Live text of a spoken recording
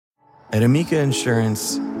At Amica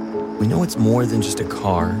Insurance, we know it's more than just a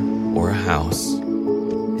car or a house.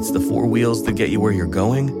 It's the four wheels that get you where you're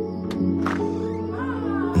going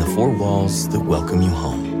and the four walls that welcome you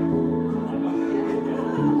home.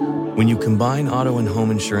 When you combine auto and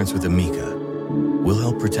home insurance with Amica, we'll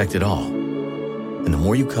help protect it all. And the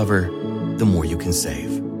more you cover, the more you can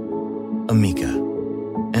save. Amica.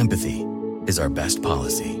 Empathy is our best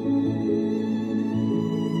policy.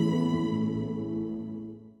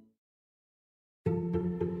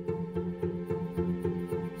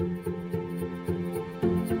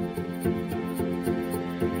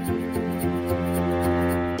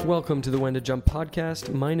 Welcome to the When to Jump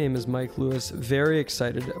podcast. My name is Mike Lewis. Very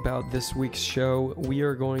excited about this week's show. We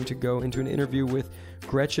are going to go into an interview with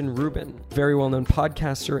Gretchen Rubin, very well-known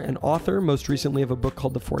podcaster and author, most recently of a book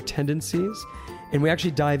called The Four Tendencies. And we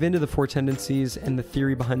actually dive into the four tendencies and the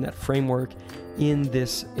theory behind that framework in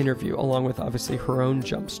this interview, along with obviously her own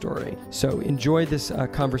jump story. So enjoy this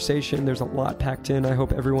conversation. There's a lot packed in. I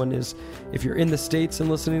hope everyone is, if you're in the States and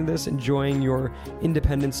listening to this, enjoying your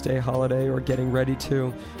Independence Day holiday or getting ready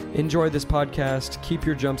to. Enjoy this podcast. Keep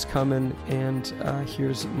your jumps coming. And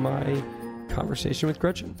here's my conversation with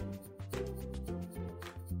Gretchen.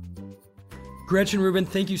 Gretchen Rubin,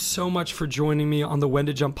 thank you so much for joining me on the When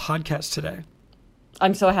to Jump podcast today.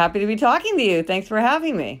 I'm so happy to be talking to you. Thanks for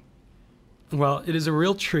having me. Well, it is a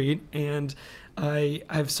real treat, and I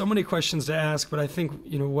have so many questions to ask, but I think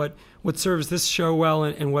what serves this show well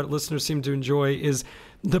and what listeners seem to enjoy is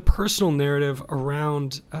the personal narrative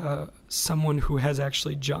around someone who has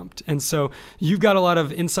actually jumped. And so you've got a lot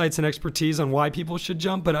of insights and expertise on why people should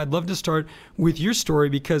jump, but I'd love to start with your story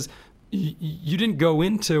because you didn't go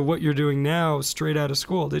into what you're doing now straight out of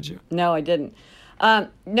school, did you? No, I didn't.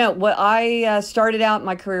 I started out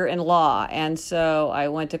my career in law, and so I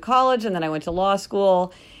went to college, and then I went to law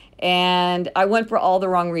school, and I went for all the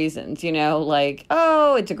wrong reasons,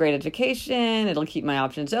 it's a great education, it'll keep my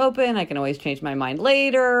options open, I can always change my mind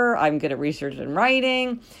later, I'm good at research and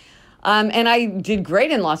writing, and I did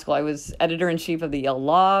great in law school. I was editor-in-chief of the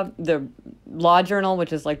Law Journal,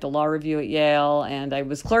 which is like the law review at Yale, and I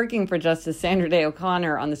was clerking for Justice Sandra Day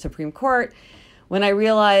O'Connor on the Supreme Court, when I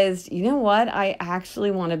realized, I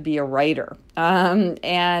actually want to be a writer.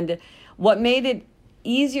 And what made it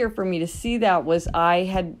easier for me to see that was I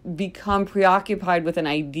had become preoccupied with an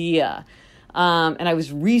idea. And I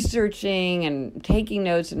was researching and taking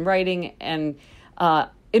notes and writing and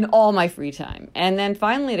in all my free time. And then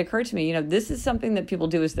finally it occurred to me, this is something that people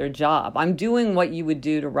do as their job. I'm doing what you would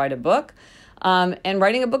do to write a book. And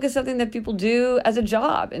writing a book is something that people do as a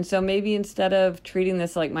job. And so maybe instead of treating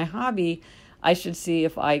this like my hobby, I should see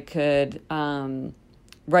if I could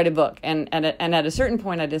write a book. And at a certain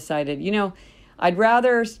point, I decided, I'd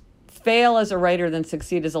rather fail as a writer than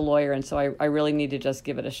succeed as a lawyer. And so I really need to just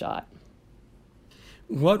give it a shot.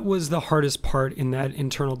 What was the hardest part in that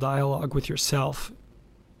internal dialogue with yourself?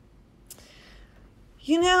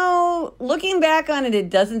 Looking back on it,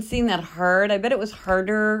 it doesn't seem that hard. I bet it was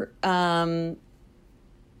harder than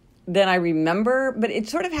I remember, but it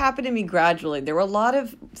sort of happened to me gradually. There were a lot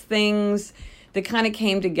of things that kind of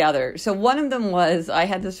came together. So one of them was I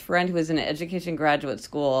had this friend who was in an education graduate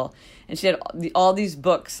school, and she had all these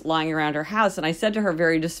books lying around her house. And I said to her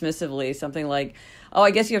very dismissively something like, "Oh,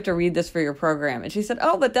 I guess you have to read this for your program." And she said,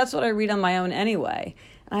 "Oh, but that's what I read on my own anyway."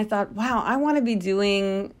 And I thought, wow, I want to be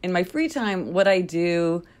doing in my free time what I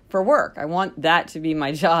do for work. I want that to be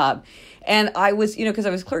my job. And I was, because I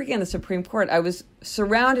was clerking on the Supreme Court, I was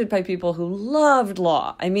surrounded by people who loved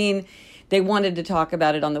law. I mean, they wanted to talk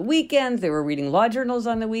about it on the weekends. They were reading law journals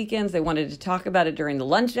on the weekends. They wanted to talk about it during the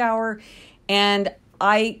lunch hour. And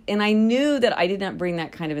I knew that I did not bring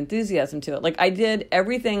that kind of enthusiasm to it. Like I did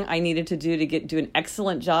everything I needed to do to do an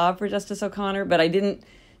excellent job for Justice O'Connor, but I didn't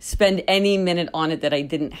spend any minute on it that I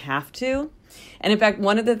didn't have to. And in fact,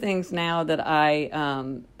 one of the things now that I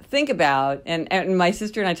think about, and my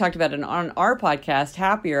sister and I talked about it on our podcast,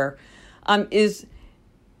 Happier, is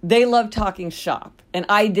they love talking shop, and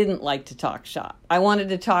I didn't like to talk shop. I wanted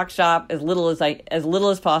to talk shop as little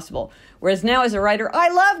as possible. Whereas now as a writer, I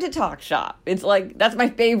love to talk shop. It's like that's my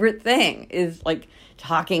favorite thing is like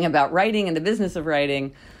talking about writing and the business of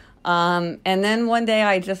writing. And then one day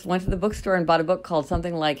I just went to the bookstore and bought a book called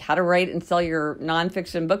something like How to Write and Sell Your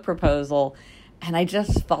Nonfiction Book Proposal, and I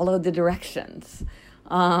just followed the directions.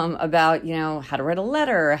 About, how to write a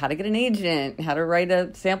letter, how to get an agent, how to write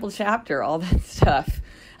a sample chapter, all that stuff.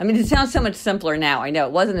 I mean, it sounds so much simpler now. I know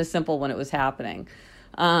it wasn't as simple when it was happening.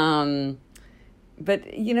 But,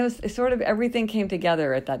 sort of everything came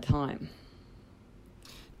together at that time.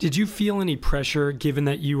 Did you feel any pressure given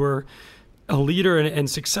that you were a leader and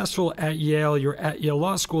successful at Yale, you're at Yale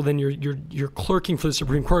Law School, then you're clerking for the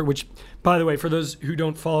Supreme Court, which, by the way, for those who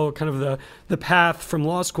don't follow kind of the path from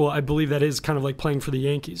law school, I believe that is kind of like playing for the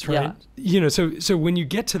Yankees, right? Yeah. So when you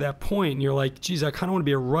get to that point and you're like, geez, I kind of want to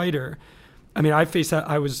be a writer. I mean, I faced that.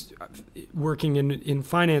 I was working in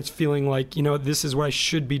finance feeling like, this is what I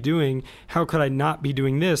should be doing. How could I not be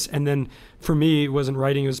doing this? And then for me, it wasn't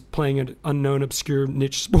writing, it was playing an unknown, obscure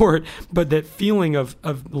niche sport. But that feeling of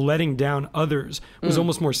letting down others was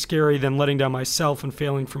almost more scary than letting down myself and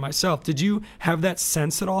failing for myself. Did you have that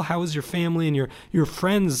sense at all? How was your family and your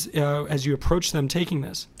friends as you approached them taking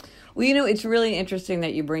this? Well, it's really interesting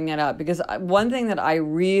that you bring that up, because one thing that I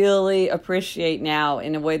really appreciate now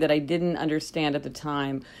in a way that I didn't understand at the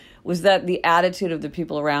time was that the attitude of the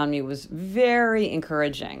people around me was very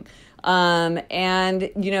encouraging. And,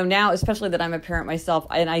 now, especially that I'm a parent myself,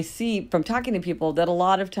 and I see from talking to people that a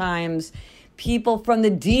lot of times people from the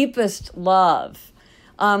deepest love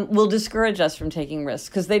will discourage us from taking risks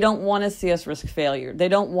because they don't want to see us risk failure. They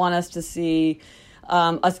don't want us to see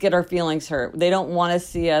us get our feelings hurt. They don't want to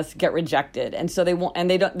see us get rejected, and so they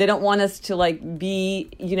don't want us to be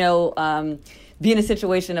in a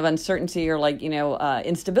situation of uncertainty or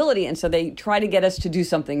instability, and so they try to get us to do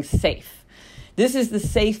something safe. This is the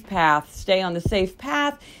safe path. Stay on the safe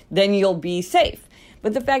path, then you'll be safe.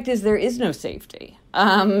 But the fact is, there is no safety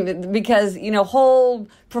because whole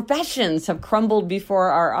professions have crumbled before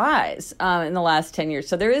our eyes in the last 10 years.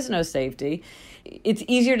 So there is no safety. It's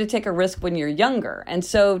easier to take a risk when you're younger. And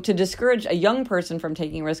so to discourage a young person from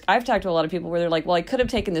taking a risk, I've talked to a lot of people where they're like, well, I could have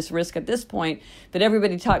taken this risk at this point, but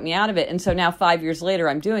everybody talked me out of it. And so now 5 years later,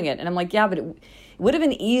 I'm doing it. And I'm like, yeah, but it would have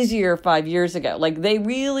been easier 5 years ago. They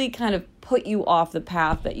really kind of put you off the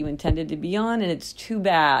path that you intended to be on. And it's too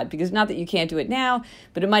bad, because not that you can't do it now,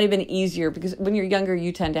 but it might have been easier because when you're younger,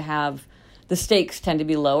 you tend to have, the stakes tend to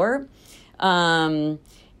be lower.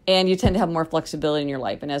 And you tend to have more flexibility in your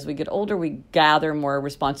life. And as we get older, we gather more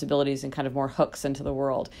responsibilities and kind of more hooks into the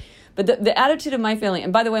world. But the attitude of my family,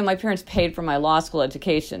 and by the way, my parents paid for my law school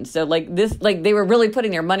education. So they were really putting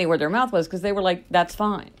their money where their mouth was, because they were like, that's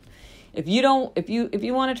fine. If you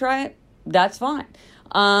want to try it, that's fine.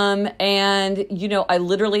 I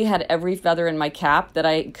literally had every feather in my cap that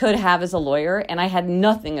I could have as a lawyer, and I had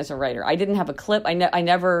nothing as a writer. I didn't have a clip. I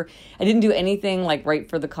didn't do anything like write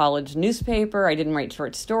for the college newspaper. I didn't write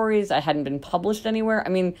short stories. I hadn't been published anywhere. I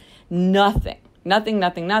mean, nothing.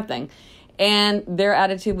 And their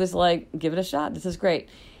attitude was like, give it a shot. This is great.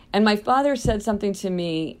 And my father said something to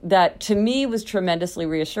me that to me was tremendously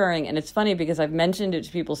reassuring. And it's funny because I've mentioned it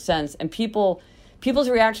to people since, and people's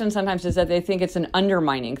reaction sometimes is that they think it's an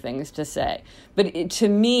undermining thing to say. But to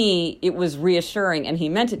me, it was reassuring, and he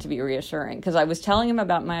meant it to be reassuring, because I was telling him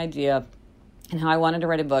about my idea and how I wanted to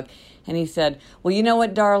write a book. And he said, well, you know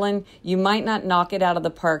what, darling? You might not knock it out of the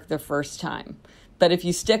park the first time, but if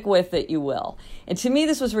you stick with it, you will. And to me,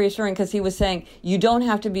 this was reassuring because he was saying, you don't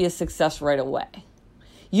have to be a success right away.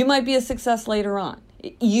 You might be a success later on.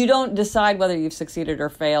 You don't decide whether you've succeeded or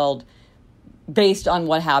failed based on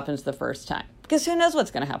what happens the first time, because who knows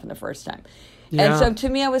what's going to happen the first time. Yeah. And so to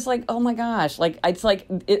me, I was like, oh my gosh, I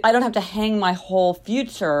don't have to hang my whole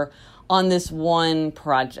future on this one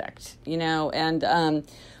project, and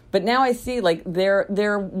but now I see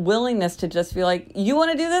their willingness to just be like, you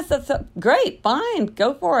want to do this? That's great, fine,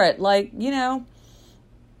 go for it.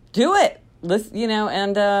 Do it.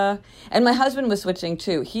 And my husband was switching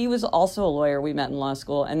too. He was also a lawyer. We met in law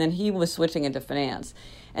school, and then he was switching into finance.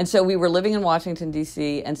 And so we were living in Washington,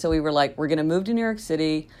 D.C., and so we were like, we're going to move to New York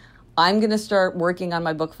City. I'm going to start working on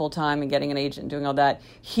my book full time and getting an agent, doing all that.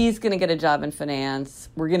 He's going to get a job in finance.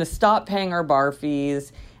 We're going to stop paying our bar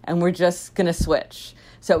fees, and we're just going to switch.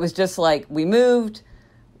 So it was just like we moved.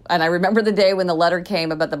 And I remember the day when the letter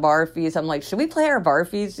came about the bar fees. I'm like, should we pay our bar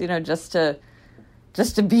fees, just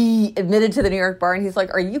to be admitted to the New York bar? And he's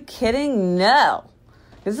like, are you kidding? No.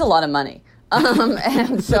 This is a lot of money.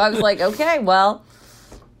 And so I was like, okay, well,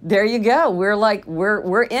 there you go.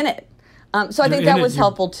 We're in it. So I think that was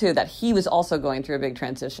helpful too, that he was also going through a big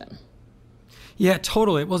transition. Yeah,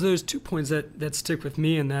 totally. Well, there's 2 points that stick with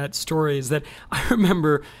me in that story is that I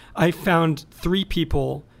remember I found 3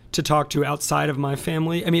 people to talk to outside of my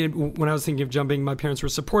family. I mean, when I was thinking of jumping, my parents were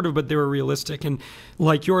supportive, but they were realistic. And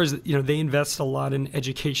like yours, they invest a lot in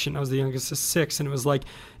education. I was the youngest of 6, and it was like,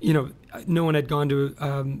 no one had gone to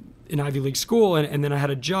an Ivy League school, and then I had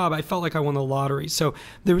a job. I felt like I won the lottery. So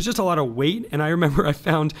there was just a lot of weight. And I remember I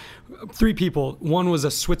found 3 people. One was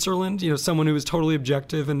a Switzerland, someone who was totally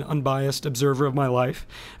objective and unbiased observer of my life.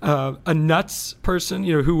 A nuts person,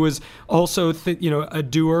 who was also, a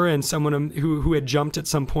doer and someone who had jumped at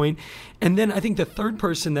some point. And then I think the third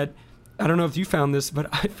person that I don't know if you found this, but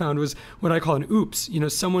I found was what I call an oops,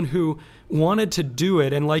 someone who wanted to do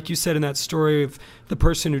it. And like you said in that story of the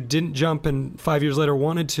person who didn't jump and 5 years later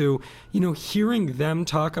wanted to, hearing them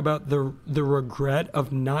talk about the regret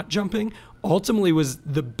of not jumping ultimately was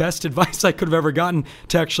the best advice I could have ever gotten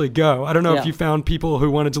to actually go. I don't know if you found people who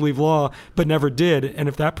wanted to leave law but never did, and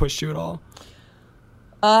if that pushed you at all.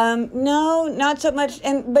 No, not so much.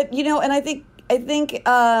 But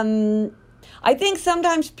I think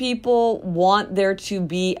sometimes people want there to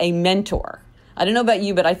be a mentor. I don't know about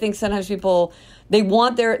you, but I think sometimes people,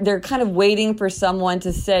 they're kind of waiting for someone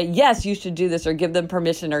to say, yes, you should do this, or give them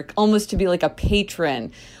permission, or almost to be like a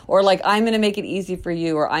patron, or like, I'm going to make it easy for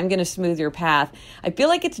you, or I'm going to smooth your path. I feel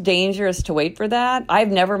like it's dangerous to wait for that. I've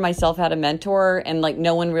never myself had a mentor, and like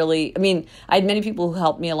no one really, I had many people who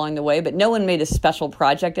helped me along the way, but no one made a special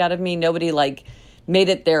project out of me. Nobody made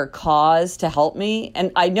it their cause to help me.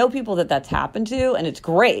 And I know people that's happened to, and it's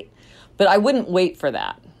great, but I wouldn't wait for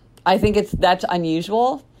that. I think that's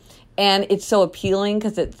unusual, and it's so appealing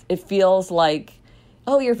because it feels like,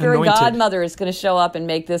 oh, your fairy Anointed. Godmother is going to show up and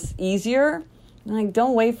make this easier.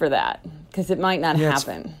 Don't wait for that, because it might not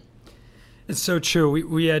happen. It's so true.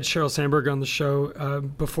 We had Sheryl Sandberg on the show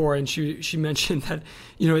before, and she mentioned that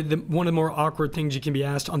one of the more awkward things you can be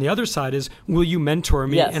asked on the other side is, "Will you mentor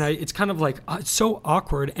me?" Yes. And it's kind of like it's so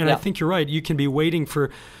awkward. And I think you're right. You can be waiting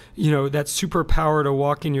for that superpower to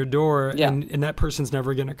walk in your door, and that person's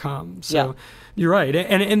never going to come. So you're right.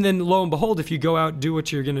 And then lo and behold, if you go out and do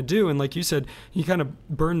what you're going to do, and like you said, you kind of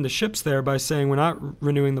burn the ships there by saying, we're not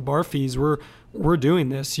renewing the bar fees. We're doing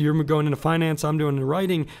this. You're going into finance. I'm doing the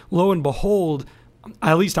writing. Lo and behold,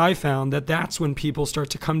 at least I found that's when people start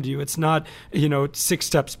to come to you. It's not, 6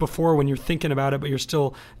 steps before when you're thinking about it, but you're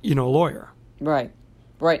still, a lawyer. Right.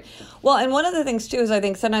 Well, and one of the things, too, is I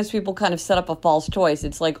think sometimes people kind of set up a false choice.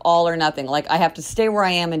 It's like all or nothing. Like, I have to stay where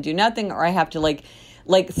I am and do nothing, or I have to, like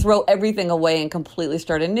throw everything away and completely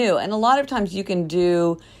start anew. And a lot of times you can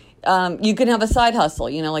do... you can have a side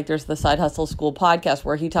hustle, like there's the Side Hustle School podcast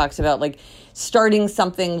where he talks about like starting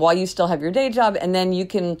something while you still have your day job, and then you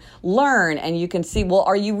can learn and you can see, well,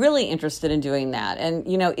 are you really interested in doing that? And,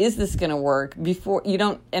 is this going to work before you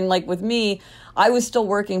don't? And like with me, I was still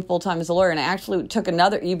working full time as a lawyer, and I actually took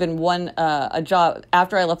a job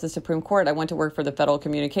after I left the Supreme Court. I went to work for the Federal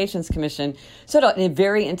Communications Commission, so a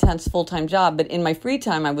very intense full time job. But in my free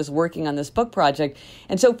time, I was working on this book project,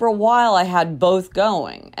 and so for a while, I had both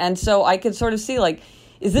going, and so I could sort of see like,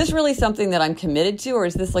 is this really something that I'm committed to, or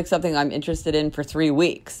is this like something I'm interested in for 3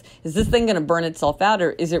 weeks? Is this thing going to burn itself out,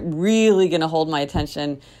 or is it really going to hold my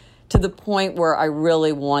attention to the point where I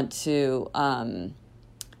really want to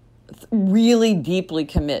really deeply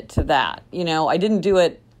commit to that? I didn't do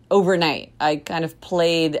it overnight. I kind of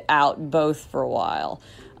played out both for a while.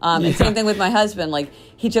 And same thing with my husband. Like,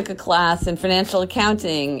 he took a class in financial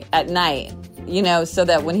accounting at night, so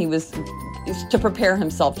that when he was to prepare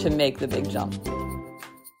himself to make the big jump.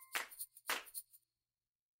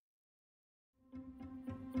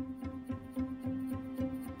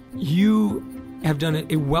 You have done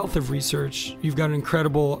a wealth of research. You've got an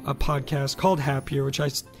incredible podcast called Happier, which I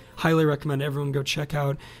highly recommend everyone go check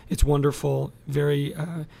out. It's wonderful, very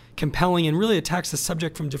compelling, and really attacks the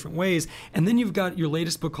subject from different ways. And then you've got your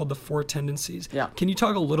latest book called The Four Tendencies. Yeah. Can you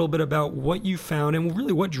talk a little bit about what you found and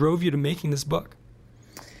really what drove you to making this book?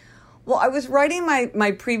 Well, I was writing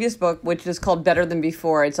my previous book, which is called Better Than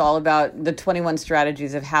Before. It's all about the 21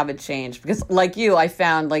 strategies of habit change. Because like you, I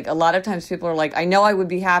found like a lot of times people are like, I know I would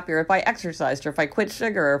be happier if I exercised, or if I quit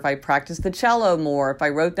sugar, or if I practiced the cello more, if I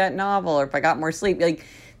wrote that novel, or if I got more sleep. Like,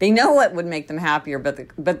 they know what would make them happier,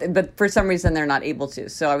 but for some reason they're not able to.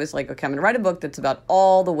 So I was like, okay, I'm going to write a book that's about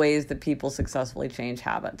all the ways that people successfully change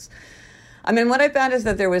habits. What I found is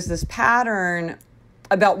that there was this pattern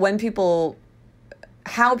about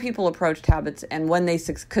how people approached habits and when they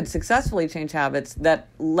could successfully change habits that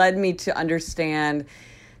led me to understand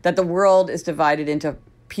that the world is divided into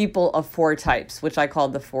people of 4 types, which I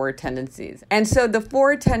called the 4 tendencies. And so the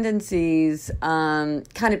 4 tendencies kind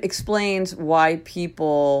of explains why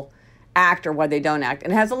people act or why they don't act.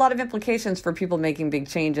 And it has a lot of implications for people making big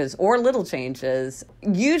changes or little changes.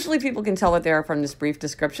 Usually people can tell what they are from this brief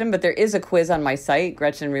description, but there is a quiz on my site,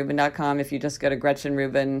 GretchenRubin.com. If you just go to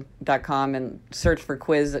GretchenRubin.com and search for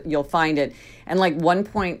quiz, you'll find it. And like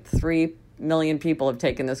 1.3 million people have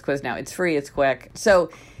taken this quiz now. It's free, it's quick. So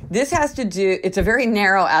this has to do, it's a very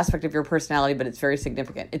narrow aspect of your personality, but it's very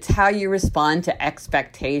significant. It's how you respond to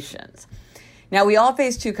expectations. Now, we all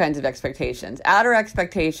face 2 kinds of expectations. Outer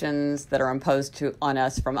expectations that are imposed on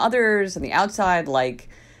us from others on the outside, like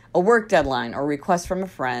a work deadline or request from a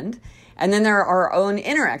friend. And then there are our own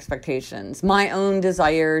inner expectations, my own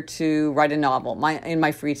desire to write a novel in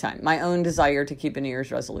my free time, my own desire to keep a New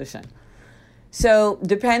Year's resolution. So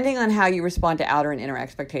depending on how you respond to outer and inner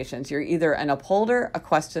expectations, you're either an upholder, a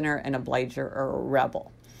questioner, an obliger, or a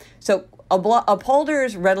rebel. So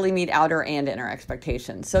upholders readily meet outer and inner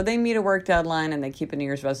expectations. So they meet a work deadline and they keep a New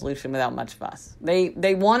Year's resolution without much fuss.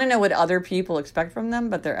 They want to know what other people expect from them,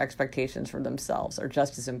 but their expectations for themselves are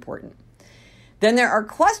just as important. Then there are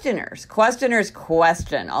questioners. Questioners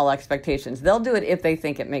question all expectations. They'll do it if they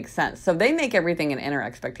think it makes sense. So they make everything an inner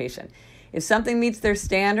expectation. If something meets their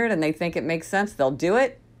standard and they think it makes sense, they'll do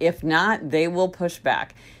it. If not, they will push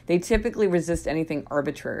back. They typically resist anything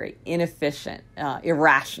arbitrary, inefficient,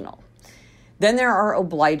 irrational. Then there are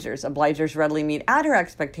obligers. Obligers readily meet outer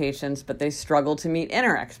expectations, but they struggle to meet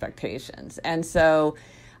inner expectations. And so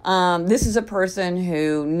this is a person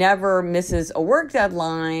who never misses a work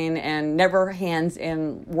deadline and never hands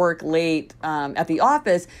in work late at the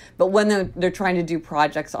office, but when they're trying to do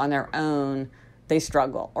projects on their own, they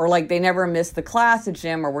struggle. Or like they never miss the class, a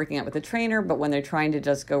gym, or working out with a trainer, but when they're trying to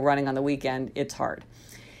just go running on the weekend, it's hard.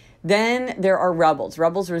 Then there are rebels.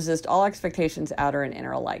 Rebels resist all expectations, outer and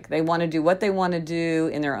inner alike. They want to do what they want to do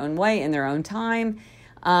in their own way, in their own time.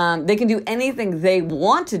 They can do anything they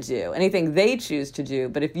want to do, anything they choose to do,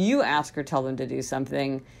 but if you ask or tell them to do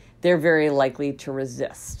something, they're very likely to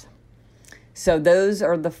resist. So those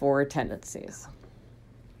are the 4 tendencies.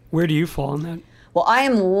 Where do you fall in that? Well, I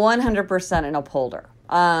am 100% an upholder.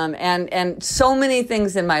 And so many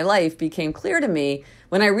things in my life became clear to me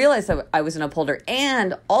when I realized that I was an upholder,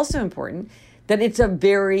 and also important, that it's a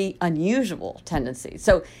very unusual tendency.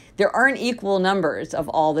 So there aren't equal numbers of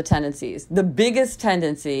all the tendencies. The biggest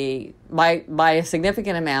tendency by a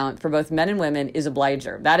significant amount for both men and women is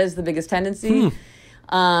obliger. That is the biggest tendency.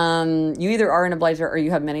 You either are an obliger or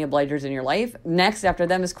you have many obligers in your life. Next after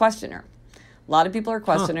them is questioner. A lot of people are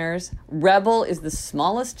questioners. Rebel is the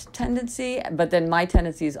smallest tendency, but then my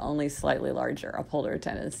tendency is only slightly larger, upholder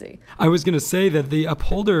tendency. I was going to say that the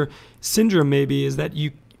upholder syndrome maybe is that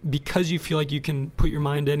because you feel like you can put your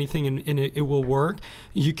mind to anything and it will work,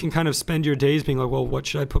 you can kind of spend your days being like, well, what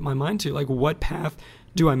should I put my mind to? Like, what path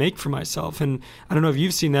do I make for myself? And I don't know if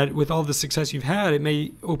you've seen that with all the success you've had, it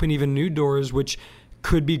may open even new doors, which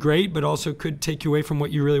could be great, but also could take you away from what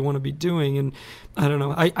you really want to be doing. And I don't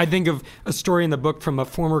know. I think of a story in the book from a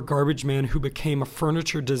former garbage man who became a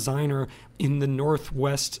furniture designer in the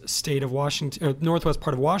northwest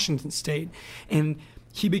part of Washington State. And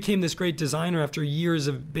he became this great designer after years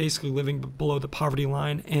of basically living below the poverty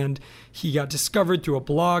line, and he got discovered through a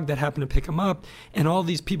blog that happened to pick him up. And all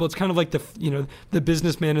these people, it's kind of like the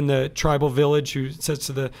businessman in the tribal village who says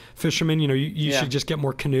to the fisherman, you should just get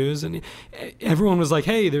more canoes. And everyone was like,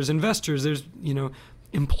 hey, there's investors, there's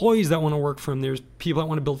employees that want to work for him, there's people that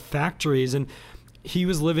want to build factories. And he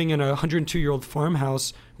was living in a 102-year-old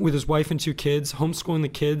farmhouse with his wife and 2 kids, homeschooling the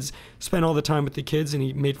kids, spent all the time with the kids, and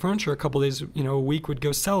he made furniture a couple days, a week, would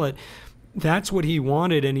go sell it. That's what he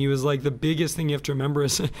wanted, and he was like, the biggest thing you have to remember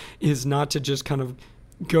is not to just kind of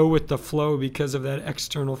go with the flow because of that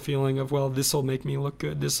external feeling of, well, this will make me look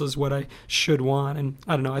good. This is what I should want. And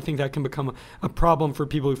I don't know, I think that can become a problem for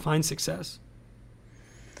people who find success.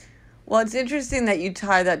 Well, it's interesting that you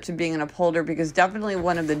tie that to being an upholder, because definitely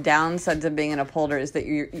one of the downsides of being an upholder is that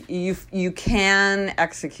you can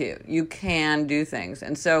execute, you can do things.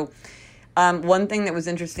 And so one thing that was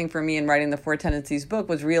interesting for me in writing the 4 Tendencies book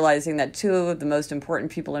was realizing that 2 of the most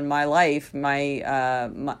important people in my life, my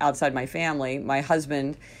outside my family, my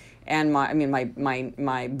husband and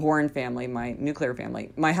my born family, my nuclear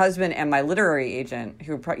family, my husband and my literary agent,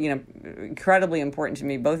 who incredibly important to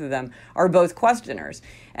me, both of them are both questioners.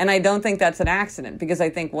 And I don't think that's an accident, because I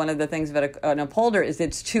think one of the things about an upholder is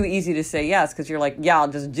it's too easy to say yes, because you're like, yeah, I'll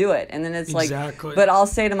just do it. And then it's exactly. Like, but I'll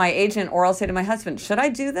say to my agent or I'll say to my husband, should I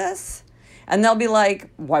do this? And they'll be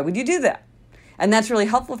like, why would you do that? And that's really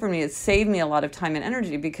helpful for me. It saved me a lot of time and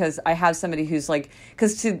energy, because I have somebody who's like,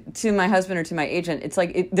 because to my husband or to my agent, it's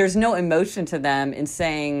like there's no emotion to them in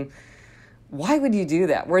saying, why would you do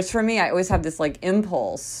that? Whereas for me, I always have this like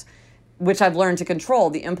impulse, which I've learned to control,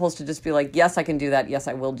 the impulse to just be like, yes, I can do that. Yes,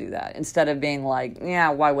 I will do that. Instead of being like, yeah,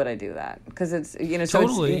 why would I do that? Because it's,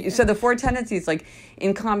 Totally. So the 4 tendencies, like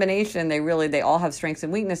in combination, they all have strengths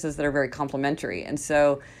and weaknesses that are very complementary. And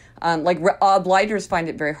so obligers find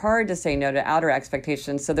it very hard to say no to outer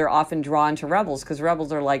expectations, so they're often drawn to rebels, because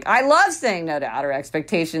rebels are like, I love saying no to outer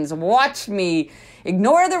expectations. Watch me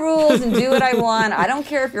ignore the rules and do what I want. I don't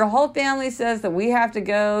care if your whole family says that we have to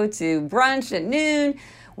go to brunch at noon.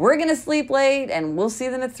 We're going to sleep late and we'll see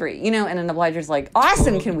them at 3. And an obliger's like,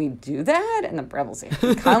 awesome, can we do that? And the rebels say,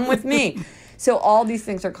 come with me. So all these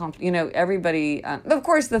things are, everybody, of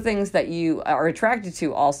course, the things that you are attracted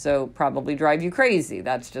to also probably drive you crazy.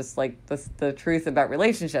 That's just like the truth about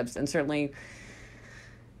relationships. And certainly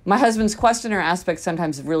my husband's questioner aspect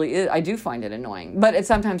sometimes really is, I do find it annoying, but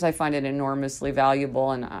sometimes I find it enormously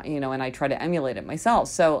valuable, and and I try to emulate it myself.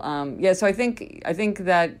 So so I think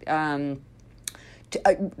that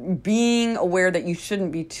being aware that you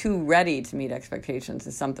shouldn't be too ready to meet expectations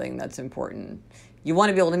is something that's important. You want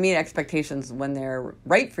to be able to meet expectations when they're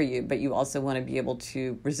right for you, but you also want to be able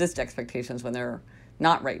to resist expectations when they're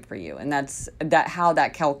not right for you, and that's how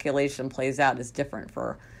that calculation plays out is different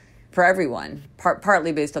for everyone,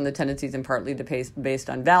 partly based on the tendencies and partly based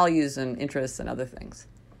on values and interests and other things.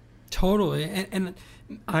 Totally. And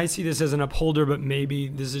I see this as an upholder, but maybe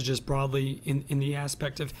this is just broadly in the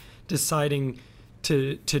aspect of deciding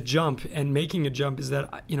to jump, and making a jump is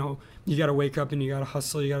that, you got to wake up and you got to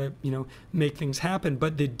hustle, you got to, make things happen.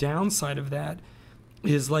 But the downside of that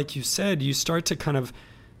is, like you said, you start to kind of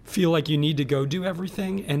feel like you need to go do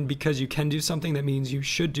everything, and because you can do something, that means you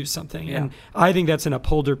should do something. Yeah. And I think that's an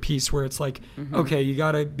upholder piece where it's like, okay, you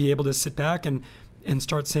got to be able to sit back and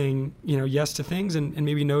start saying, yes to things and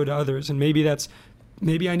maybe no to others. And maybe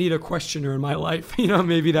I need a questioner in my life,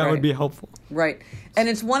 maybe that would be helpful. Right. And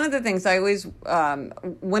it's one of the things I always,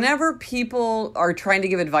 whenever people are trying to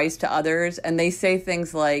give advice to others and they say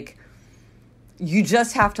things like, you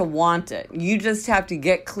just have to want it. You just have to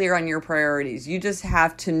get clear on your priorities. You just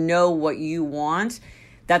have to know what you want.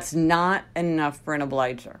 That's not enough for an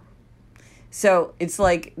obliger. So it's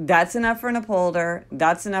like, that's enough for an upholder.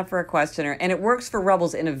 That's enough for a questioner. And it works for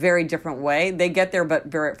rebels in a very different way. They get there,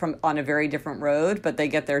 but on a very different road, but they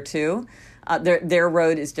get there too. Their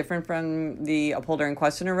road is different from the upholder and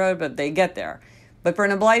questioner road, but they get there. But for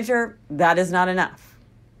an obliger, that is not enough.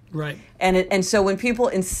 Right. And so when people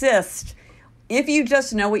insist, if you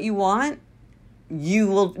just know what you want,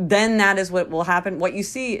 then that is what will happen. What you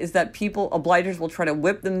see is that obligers will try to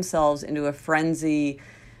whip themselves into a frenzy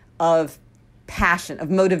of passion, of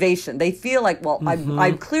motivation. They feel like, well,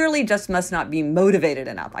 I clearly just must not be motivated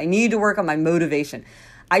enough. I need to work on my motivation.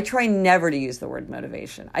 I try never to use the word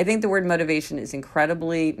motivation. I think the word motivation is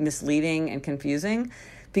incredibly misleading and confusing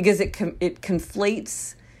because it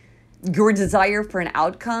conflates your desire for an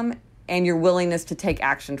outcome and your willingness to take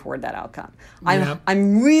action toward that outcome.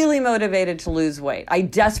 I'm really motivated to lose weight. I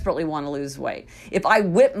desperately want to lose weight. If I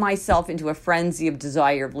whip myself into a frenzy of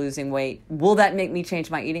desire of losing weight, will that make me change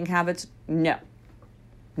my eating habits? No.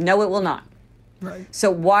 No, it will not. Right.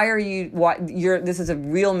 So this is a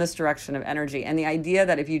real misdirection of energy. And the idea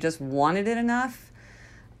that if you just wanted it enough,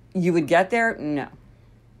 you would get there, no.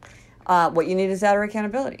 What you need is outer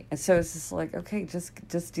accountability. And so it's just like, okay,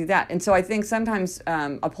 just do that. And so I think sometimes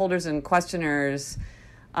upholders and questioners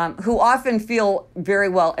who often feel very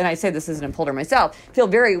well, and I say this as an upholder myself, feel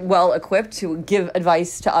very well equipped to give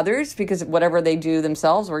advice to others because whatever they do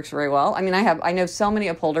themselves works very well. I mean, I know so many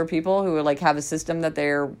upholder people who are like have a system that they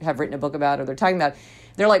have written a book about or they're talking about.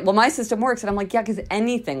 They're like, well, my system works. And I'm like, yeah, because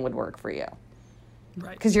anything would work for you.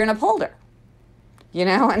 Right. Because you're an upholder.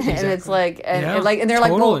 Exactly. And it's like, and they're totally.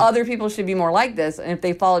 Like, well, other people should be more like this. And if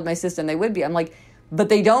they followed my system, they would be. I'm like, but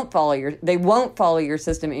they won't follow your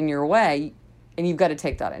system in your way. And you've got to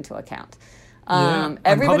take that into account.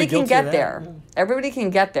 Everybody can get there. Yeah. Everybody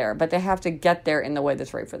can get there, but they have to get there in the way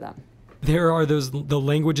that's right for them. There are the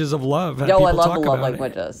languages of love. I love the love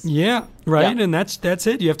languages. Yeah, right. Yeah. And that's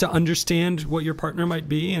it. You have to understand what your partner might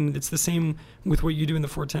be, and it's the same with what you do in the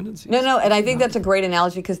Four Tendencies. No, and I think that's a great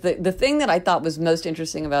analogy because the thing that I thought was most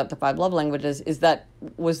interesting about the 5 love languages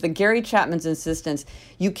was the Gary Chapman's insistence,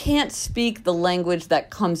 you can't speak the language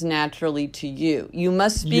that comes naturally to you. You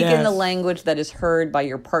must speak in the language that is heard by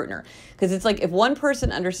your partner. Because it's like if one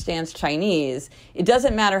person understands Chinese, it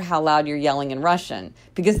doesn't matter how loud you're yelling in Russian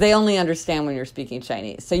because they only understand when you're speaking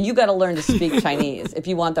Chinese. So you got to learn to speak Chinese if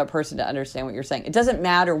you want that person to understand what you're saying. It doesn't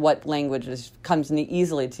matter what language comes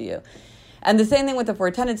easily to you. And the same thing with the 4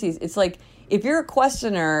 tendencies. It's like if you're a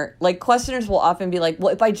questioner, like questioners will often be like,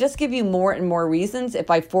 well, if I just give you more and more reasons,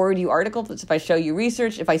 if I forward you articles, if I show you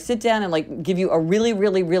research, if I sit down and like give you a really,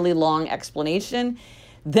 really, really long explanation,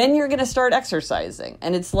 then you're going to start exercising.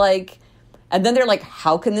 And it's like, and then they're like,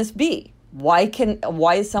 how can this be? Why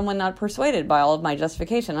is someone not persuaded by all of my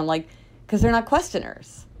justification? I'm like, because they're not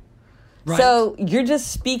questioners. Right. So you're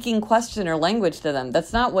just speaking questioner language to them.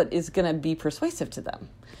 That's not what is going to be persuasive to them.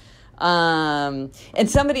 And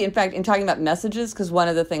somebody, in fact, in talking about messages, because one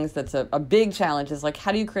of the things that's a big challenge is like,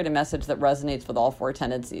 how do you create a message that resonates with all 4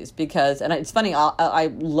 tendencies? Because, and it's funny, I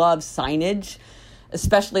love signage.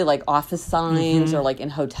 especially like office signs or like in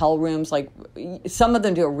hotel rooms. Like some of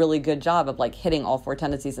them do a really good job of like hitting all 4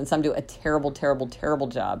 tendencies, and some do a terrible, terrible, terrible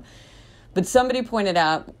job. But somebody pointed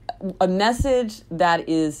out a message that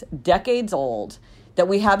is decades old that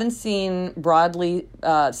we haven't seen broadly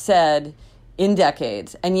said in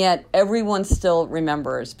decades, and yet everyone still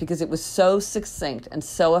remembers because it was so succinct and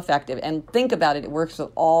so effective. And think about it, it works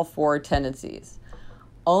with all 4 tendencies.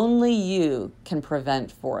 Only you can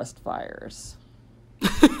prevent forest fires.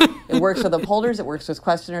 It works with upholders, it works with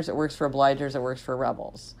questioners, it works for obligers, it works for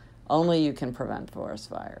rebels. Only you can prevent forest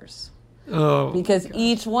fires. Oh, because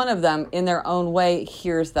each one of them in their own way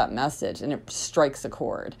hears that message and it strikes a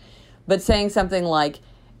chord. But saying something like,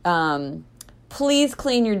 please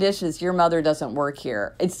clean your dishes, your mother doesn't work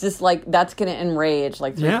here. It's just like, that's going to enrage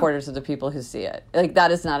like 3/4 of the people who see it. Like,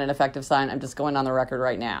 that is not an effective sign. I'm just going on the record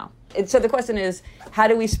right now. So the question is, how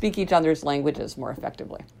do we speak each other's languages more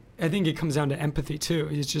effectively? I think it comes down to empathy too.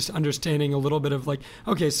 It's just understanding a little bit of like,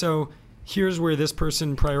 okay, so here's where this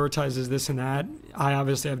person prioritizes this and that. I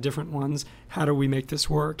obviously have different ones. How do we make this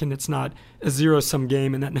work? And it's not a zero-sum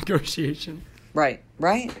game in that negotiation. Right.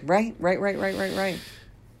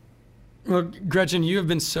 Well, Gretchen, you have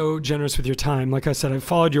been so generous with your time. Like I said, I've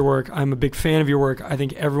followed your work. I'm a big fan of your work. I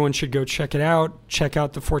think everyone should go check it out. Check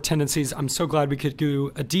out the 4 tendencies. I'm so glad we could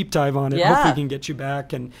do a deep dive on it. Yeah. Hopefully we can get you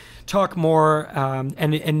back and talk more.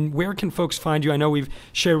 And where can folks find you? I know we've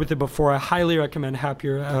shared with it before. I highly recommend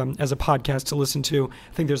Happier as a podcast to listen to.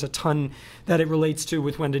 I think there's a ton that it relates to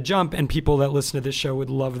with When to Jump, and people that listen to this show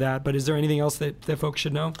would love that. But is there anything else that folks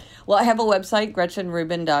should know? Well, I have a website,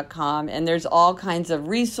 GretchenRubin.com, and there's all kinds of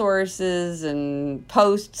resources and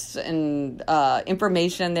posts and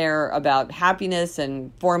information there about happiness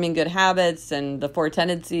and forming good habits and the 4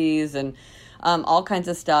 tendencies and all kinds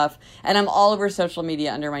of stuff. And I'm all over social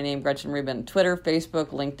media under my name, Gretchen Rubin, Twitter, Facebook,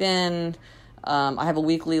 LinkedIn. I have a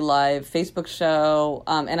weekly live Facebook show,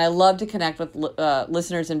 and I love to connect with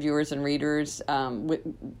listeners and viewers and readers.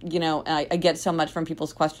 I get so much from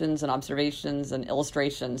people's questions and observations and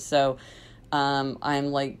illustrations. So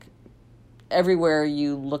I'm like everywhere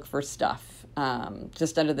you look for stuff,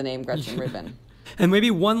 just under the name Gretchen Rubin. And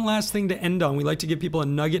maybe one last thing to end on. We like to give people a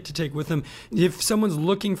nugget to take with them. If someone's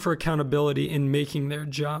looking for accountability in making their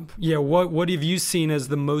jump, what have you seen as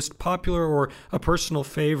the most popular or a personal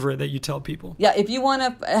favorite that you tell people? Yeah, if you want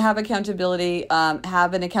to have accountability,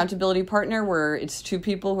 have an accountability partner where it's 2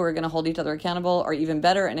 people who are going to hold each other accountable, or even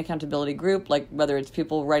better, an accountability group, like whether it's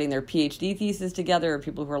people writing their PhD thesis together or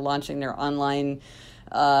people who are launching their online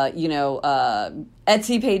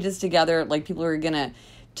Etsy pages together, like people who are going to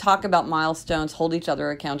talk about milestones, hold each other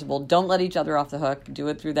accountable, don't let each other off the hook, do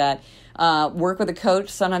it through that. Work with a coach.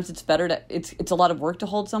 Sometimes it's better to, it's a lot of work to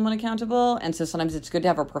hold someone accountable. And so sometimes it's good to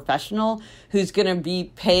have a professional who's going to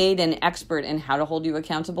be paid and expert in how to hold you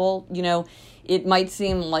accountable. You know, it might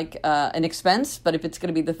seem like an expense, but if it's going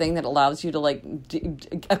to be the thing that allows you to like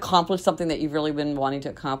accomplish something that you've really been wanting to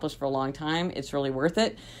accomplish for a long time, it's really worth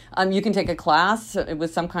it. You can take a class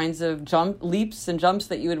with some kinds of leaps and jumps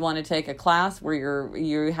that you would want to take. A class where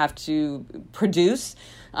you have to produce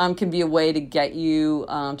can be a way to get you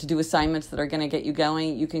to do assignments that are going to get you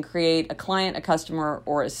going. You can create a client, a customer,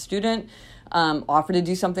 or a student. Offer to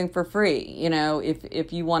do something for free. You know,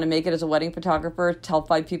 if you want to make it as a wedding photographer, tell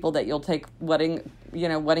 5 people that you'll take wedding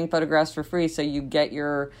photographs for free. So you've got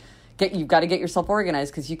to get yourself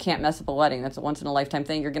organized, because you can't mess up a wedding. That's a once in a lifetime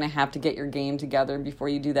thing. You're going to have to get your game together before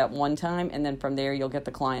you do that one time, and then from there you'll get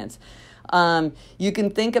the clients. You can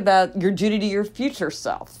think about your duty to your future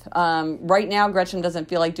self. Right now, Gretchen doesn't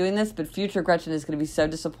feel like doing this, but future Gretchen is going to be so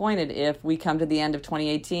disappointed if we come to the end of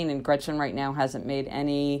 2018 and Gretchen right now hasn't made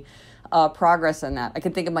any progress in that. I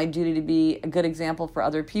can think of my duty to be a good example for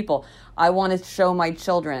other people. I want to show my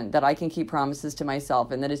children that I can keep promises to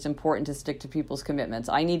myself and that it's important to stick to people's commitments.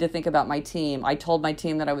 I need to think about my team. I told my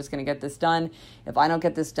team that I was going to get this done. If I don't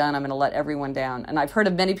get this done, I'm going to let everyone down. And I've heard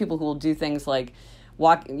of many people who will do things like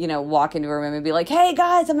walk into a room and be like, hey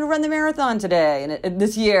guys, I'm going to run the marathon today and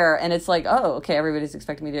this year. And it's like, oh, okay, everybody's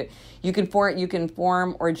expecting me to do it. You can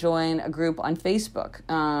form or join a group on Facebook.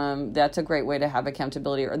 That's a great way to have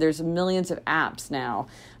accountability. Or there's millions of apps now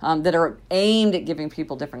that are aimed at giving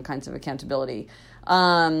people different kinds of accountability.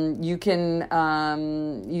 You can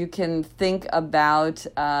think about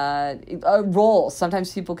roles.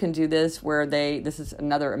 Sometimes people can do this where this is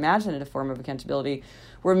another imaginative form of accountability,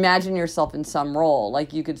 where imagine yourself in some role.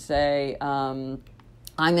 Like you could say, I'm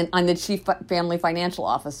the chief family financial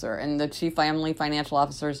officer, and the chief family financial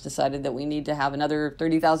officer has decided that we need to have another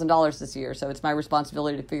 $30,000 this year. So it's my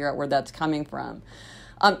responsibility to figure out where that's coming from.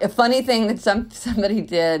 A funny thing that somebody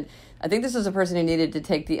did, I think this was a person who needed to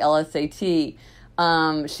take the LSAT.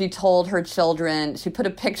 She told her children, she put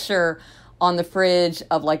a picture on the fridge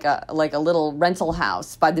of like a little rental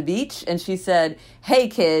house by the beach. And she said, hey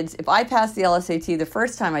kids, if I pass the LSAT the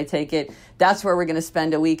first time I take it, that's where we're going to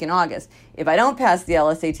spend a week in August. If I don't pass the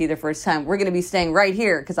LSAT the first time, we're going to be staying right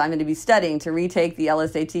here because I'm going to be studying to retake the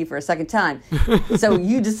LSAT for a second time. So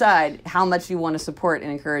you decide how much you want to support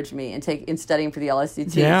and encourage me in studying for the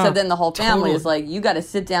LSAT. Yeah, so then the whole family totally. is like, you got to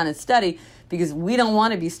sit down and study because we don't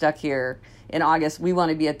want to be stuck here in August. We want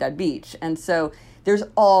to be at that beach. And so there's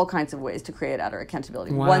all kinds of ways to create outer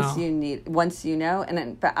accountability. Wow. Once you know, and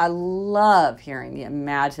in fact, I love hearing the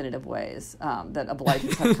imaginative ways that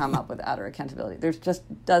obliges have come up with outer accountability. There's just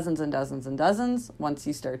dozens and dozens and dozens once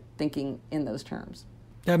you start thinking in those terms.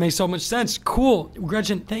 That makes so much sense. Cool.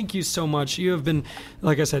 Gretchen, thank you so much. You have been,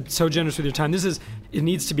 like I said, so generous with your time. It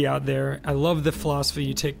needs to be out there. I love the philosophy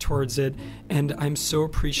you take towards it, and I'm so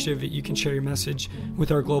appreciative that you can share your message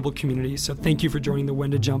with our global community. So thank you for joining the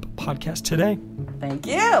When to Jump podcast today. Thank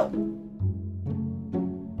you.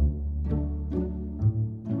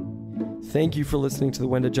 Thank you for listening to the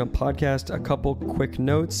When to Jump podcast. A couple quick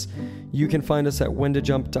notes. You can find us at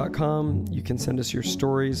whentojump.com. You can send us your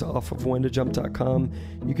stories off of whentojump.com.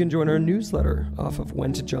 You can join our newsletter off of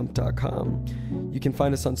whentojump.com. You can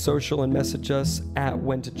find us on social and message us at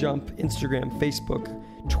whentojump, Instagram, Facebook,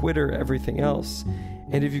 Twitter, everything else.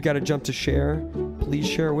 And if you've got a jump to share, please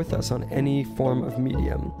share it with us on any form of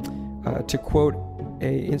medium. To quote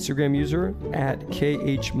a Instagram user at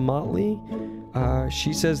KHMotley,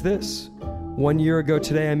 she says this: 1 year ago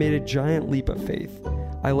today, I made a giant leap of faith.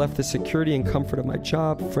 I left the security and comfort of my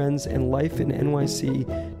job, friends, and life in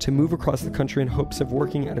NYC to move across the country in hopes of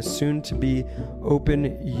working at a soon-to-be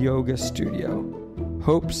open yoga studio.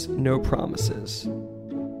 Hopes, no promises.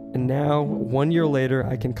 And now, 1 year later,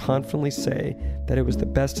 I can confidently say that it was the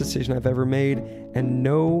best decision I've ever made, and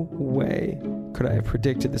no way could I have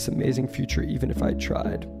predicted this amazing future even if I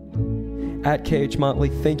tried. At KH Motley,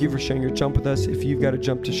 thank you for sharing your jump with us. If you've got a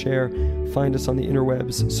jump to share, find us on the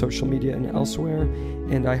interwebs, social media, and elsewhere.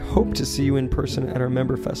 And I hope to see you in person at our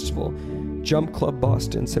member festival, Jump Club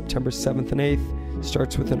Boston, September 7th and 8th.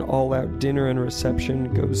 Starts with an all-out dinner and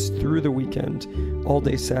reception, goes through the weekend, all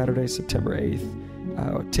day Saturday, September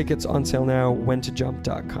 8th. Tickets on sale now,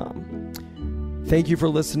 whentojump.com. Thank you for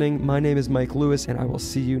listening. My name is Mike Lewis, and I will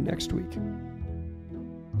see you next week.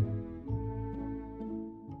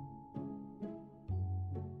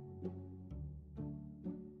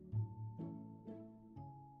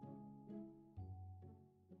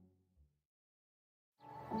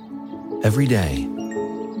 Every day,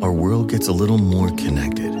 our world gets a little more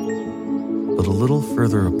connected, but a little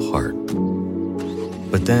further apart.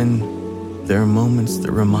 But then, there are moments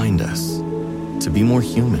that remind us to be more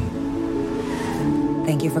human.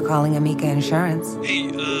 Thank you for calling Amica Insurance. Hey,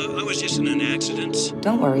 I was just in an accident.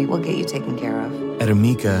 Don't worry, we'll get you taken care of. At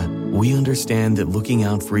Amica, we understand that looking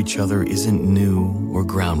out for each other isn't new or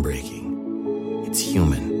groundbreaking. It's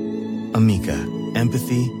human. Amica,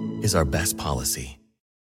 empathy is our best policy.